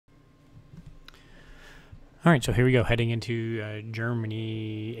All right, so here we go, heading into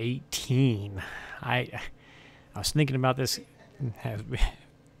Germany 18. I was thinking about this, has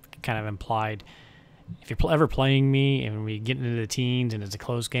kind of implied, if you're ever playing me and we get into the teens and it's a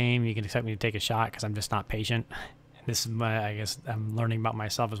close game, you can expect me to take a shot because I'm just not patient. This is I guess I'm learning about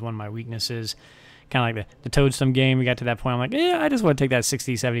myself as one of my weaknesses. Kind of like the Toadsome game, we got to that point, I'm like, yeah, I just want to take that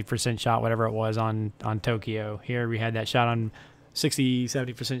 60-70% shot, whatever it was on Tokyo. Here we had that shot on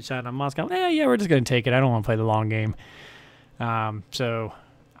 60-70% shot on Moscow. Yeah, we're just going to take it. I don't want to play the long game. So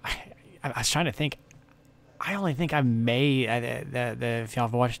I was trying to think. I only think I may, if y'all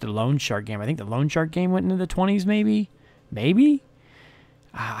have watched the Loan Shark game, I think the Loan Shark game went into the 20s maybe.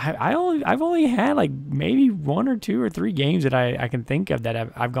 I've only had like maybe 1 or 2 or 3 games that I can think of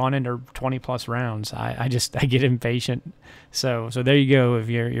that I've gone into 20+ rounds. I get impatient. So there you go. If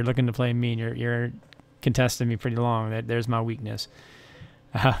you're looking to play me and you're contesting me pretty long, there's my weakness.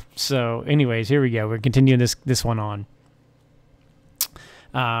 So anyways, here we go. We're continuing this one on.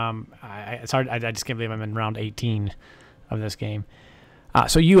 It's hard. I just can't believe I'm in round 18 of this game.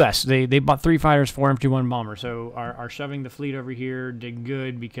 So U.S. They bought 3 fighters, 4 infantry, 1 bomber. So our shoving the fleet over here did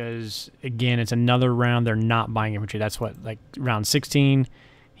good because again it's another round they're not buying infantry. That's what, like round 16,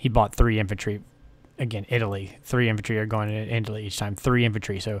 he bought 3 infantry. Again, Italy, 3 infantry are going to Italy each time. 3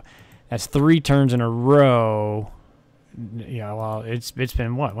 infantry. So that's 3 turns in a row. Yeah, well, it's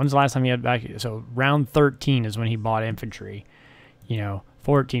been what? When's the last time he had back? So round 13 is when he bought infantry.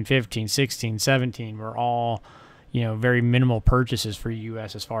 14, 15, 16, 17 were all, very minimal purchases for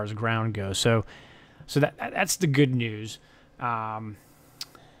U.S. as far as ground goes. So that's the good news. The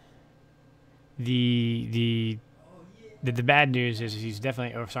bad news is he's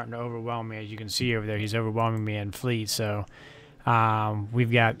definitely starting to overwhelm me. As you can see over there, he's overwhelming me in fleet. So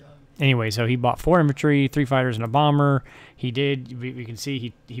we've got, anyway, so he bought 4 infantry, 3 fighters, and a bomber. He did, we can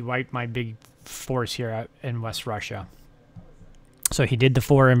see he wiped my big force here out in West Russia. So he did the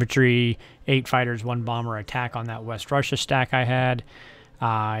 4 infantry, 8 fighters, 1 bomber attack on that West Russia stack I had.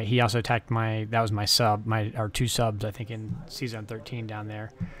 He also attacked that was my sub, or 2 subs, I think, in Season 13 down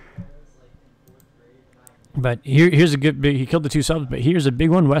there. But here's a good big, he killed the 2 subs, but here's a big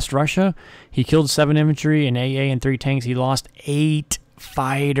one, West Russia. He killed 7 infantry, an AA, and 3 tanks. He lost 8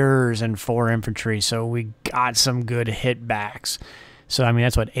 fighters and 4 infantry, so we got some good hit backs. So, I mean,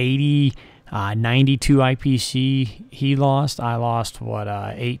 that's what, 80... 92 IPC he lost. I lost, what,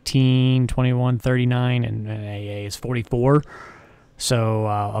 18, 21, 39, and AA is 44. So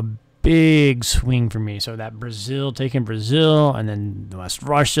a big swing for me. So that taking Brazil, and then West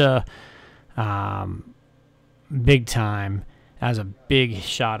Russia, big time. That was a big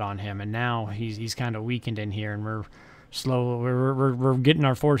shot on him. And now he's kind of weakened in here, and we're getting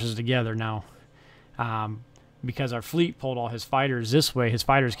our forces together now. Because our fleet pulled all his fighters this way, his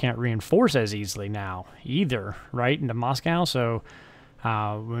fighters can't reinforce as easily now either, right, into Moscow. So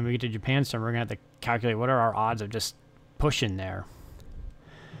when we get to Japan's turn, we're going to have to calculate what are our odds of just pushing there.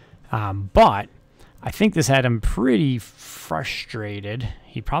 But I think this had him pretty frustrated.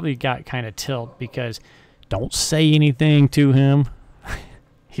 He probably got kind of tilt because don't say anything to him.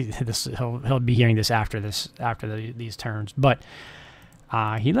 He'll be hearing this after these turns. But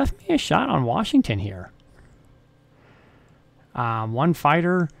he left me a shot on Washington here. 1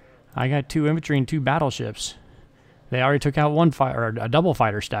 fighter, I got 2 infantry and 2 battleships. They already took out 1 fighter, or a double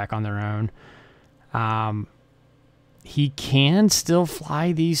fighter stack on their own. He can still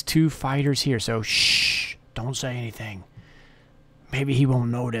fly these 2 fighters here, so shh, don't say anything. Maybe he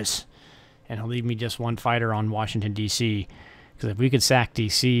won't notice, and he'll leave me just 1 fighter on Washington, D.C., because if we could sack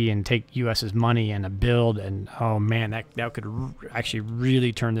D.C. and take U.S.'s money and a build, and oh man, that could actually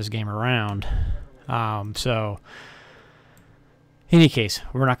really turn this game around. So... in any case,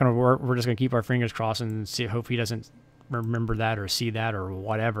 we're not going to work. We're just going to keep our fingers crossed and see. Hope he doesn't remember that or see that or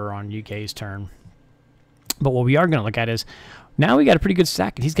whatever on UK's turn. But what we are going to look at is now we got a pretty good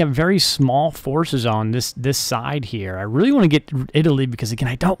stack. He's got very small forces on this side here. I really want to get Italy because again,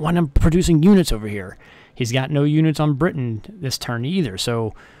 I don't want him producing units over here. He's got no units on Britain this turn either.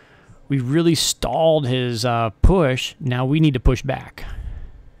 So we really stalled his push. Now we need to push back.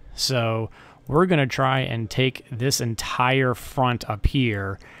 So we're going to try and take this entire front up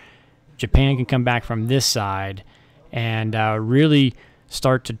here. Japan can come back from this side and really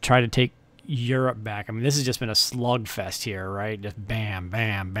start to try to take Europe back. I mean, this has just been a slugfest here, right? Just bam,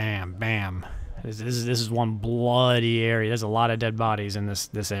 bam, bam, bam. This is one bloody area. There's a lot of dead bodies in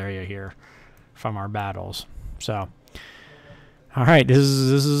this area here from our battles. So, all right, this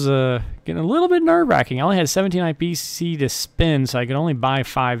is getting a little bit nerve-wracking. I only had 17 IPC to spend, so I could only buy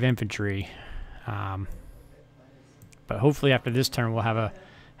 5 infantry. But hopefully after this turn we'll have a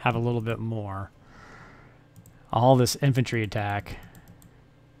little bit more. all this infantry attack.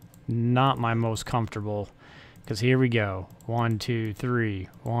 Not my most comfortable. Because here we go. 1, 2, 3.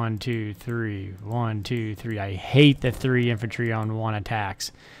 1, 2, 3. 1, 2, 3. I hate the 3 infantry on 1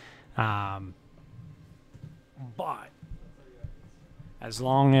 attacks. But as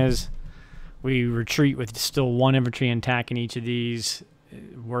long as we retreat with still 1 infantry attack in each of these,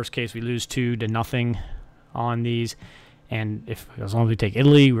 worst case we lose 2 to nothing on these. And as long as we take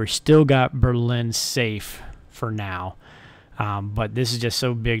Italy, we're still got Berlin safe for now. But this is just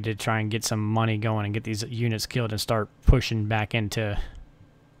so big to try and get some money going and get these units killed and start pushing back into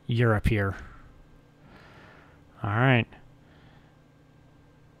Europe here. All right.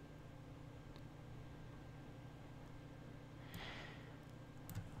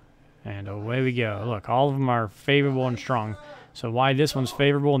 And away we go. Look, all of them are favorable and strong. So why this one's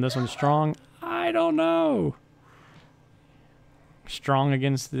favorable and this one's strong, I don't know. Strong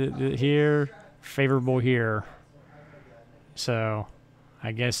against the here, favorable here. So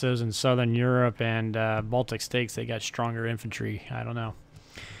I guess those in Southern Europe and Baltic states, they got stronger infantry. I don't know.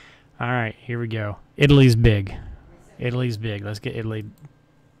 All right, here we go. Italy's big. Italy's big. Let's get Italy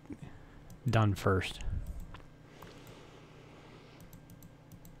done first.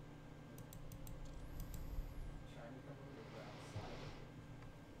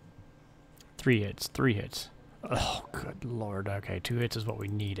 Three hits. 3 hits. Oh, good Lord. Okay, 2 hits is what we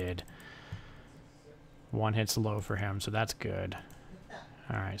needed. 1 hit's low for him, so that's good.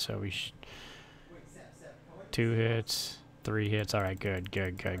 All right, so we 2 hits, 3 hits. All right, good.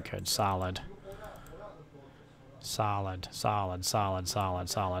 Solid.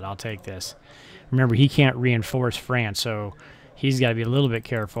 I'll take this. Remember, he can't reinforce France, so he's got to be a little bit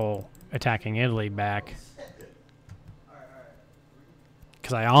careful attacking Italy back.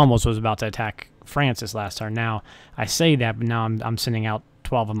 Because I almost was about to attack France this last turn. Now, I say that, but now I'm sending out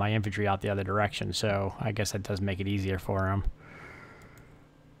 12 of my infantry out the other direction, so I guess that does make it easier for him.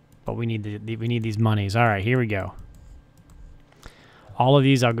 But we need these monies. All right, here we go. All of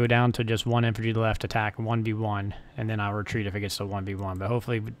these I'll go down to just 1 infantry left, attack 1v1, and then I'll retreat if it gets to 1v1. But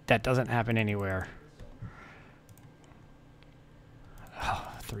hopefully that doesn't happen anywhere.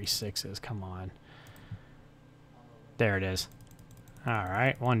 Oh, 3 6s, come on. There it is. All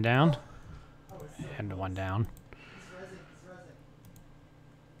right, 1 down, and 1 down.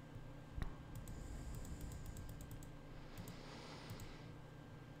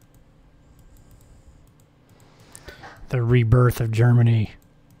 The rebirth of Germany.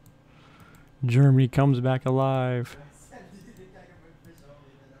 Germany comes back alive.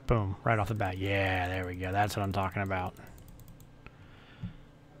 Boom, right off the bat. Yeah, there we go. That's what I'm talking about.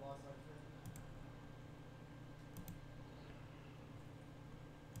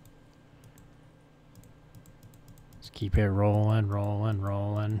 Let's keep it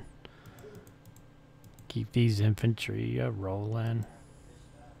rolling. Keep these infantry rolling.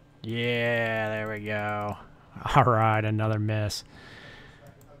 Yeah, there we go. All right, another miss.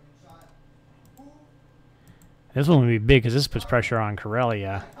 This one will be big because this puts pressure on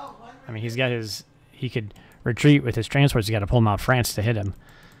Karelia. I mean, he could retreat with his transports. He's got to pull him out of France to hit him.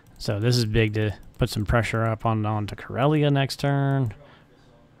 So this is big to put some pressure up onto Karelia next turn.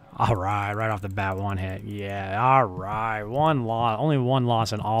 All right, right off the bat, 1 hit. Yeah, all right, 1 loss. Only 1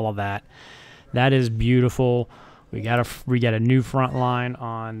 loss in all of that. That is beautiful. We got a new front line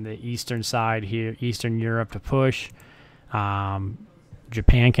on the eastern side here, Eastern Europe to push.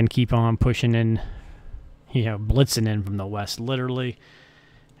 Japan can keep on pushing in, blitzing in from the west, literally.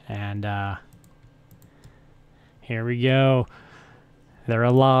 And here we go. They're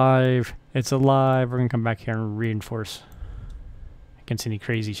alive. It's alive. We're gonna come back here and reinforce against any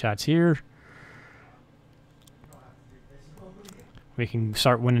crazy shots here. We can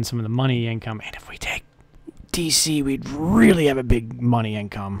start winning some of the money income, and if we take DC, we'd really have a big money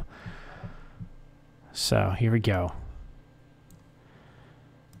income. So here we go.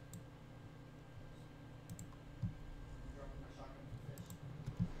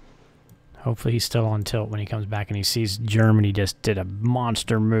 Hopefully he's still on tilt when he comes back and he sees Germany just did a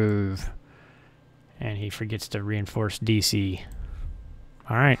monster move and he forgets to reinforce DC.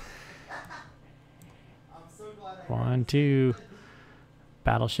 All right. 1, 2.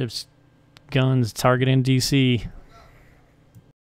 Battleships, guns, targeting DC.